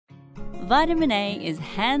Vitamin A is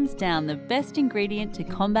hands down the best ingredient to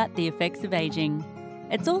combat the effects of aging.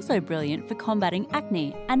 It's also brilliant for combating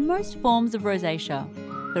acne and most forms of rosacea.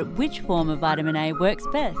 But which form of vitamin A works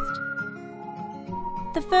best?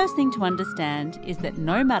 The first thing to understand is that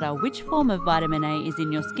no matter which form of vitamin A is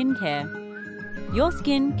in your skincare, your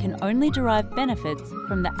skin can only derive benefits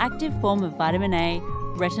from the active form of vitamin A,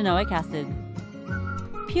 retinoic acid.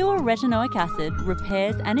 Pure retinoic acid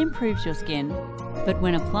repairs and improves your skin, but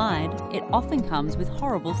when applied, it often comes with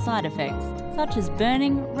horrible side effects, such as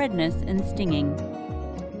burning, redness, and stinging.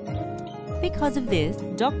 Because of this,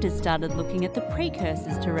 doctors started looking at the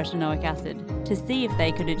precursors to retinoic acid to see if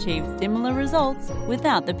they could achieve similar results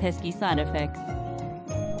without the pesky side effects.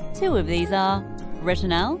 Two of these are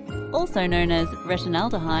retinal, also known as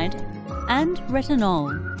retinaldehyde, and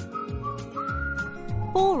retinol.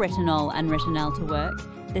 For retinol and retinal to work,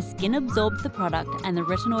 the skin absorbs the product and the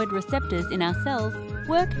retinoid receptors in our cells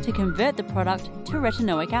work to convert the product to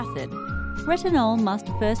retinoic acid. Retinol must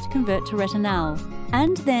first convert to retinal,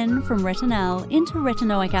 and then from retinal into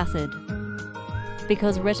retinoic acid.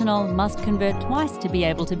 Because retinol must convert twice to be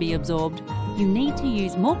able to be absorbed, you need to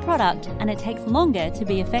use more product and it takes longer to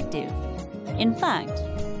be effective. In fact,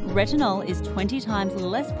 retinol is 20 times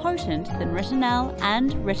less potent than retinal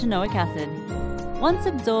and retinoic acid. Once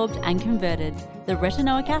absorbed and converted, the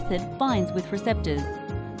retinoic acid binds with receptors.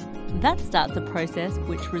 That starts a process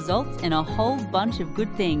which results in a whole bunch of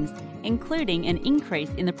good things, including an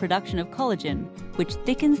increase in the production of collagen, which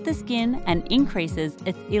thickens the skin and increases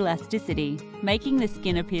its elasticity, making the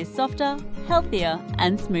skin appear softer, healthier,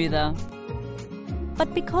 and smoother.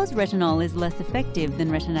 But because retinol is less effective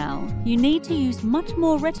than retinal, you need to use much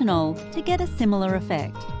more retinol to get a similar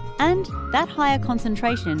effect. And that higher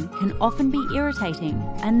concentration can often be irritating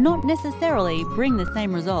and not necessarily bring the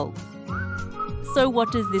same results. So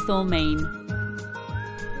what does this all mean?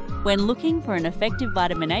 When looking for an effective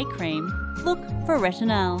vitamin A cream, look for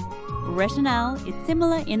retinal. Retinal is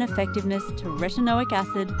similar in effectiveness to retinoic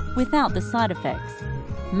acid without the side effects,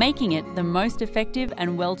 making it the most effective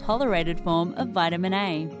and well-tolerated form of vitamin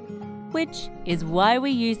A, which is why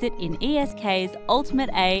we use it in ESK's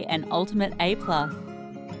Ultimate A and Ultimate A+.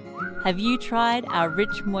 Have you tried our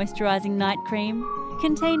rich moisturizing night cream?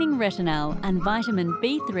 Containing retinal and vitamin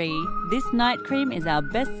B3, this night cream is our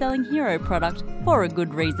best-selling hero product for a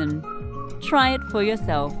good reason. Try it for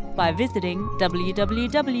yourself by visiting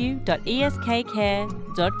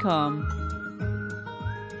www.eskcare.com.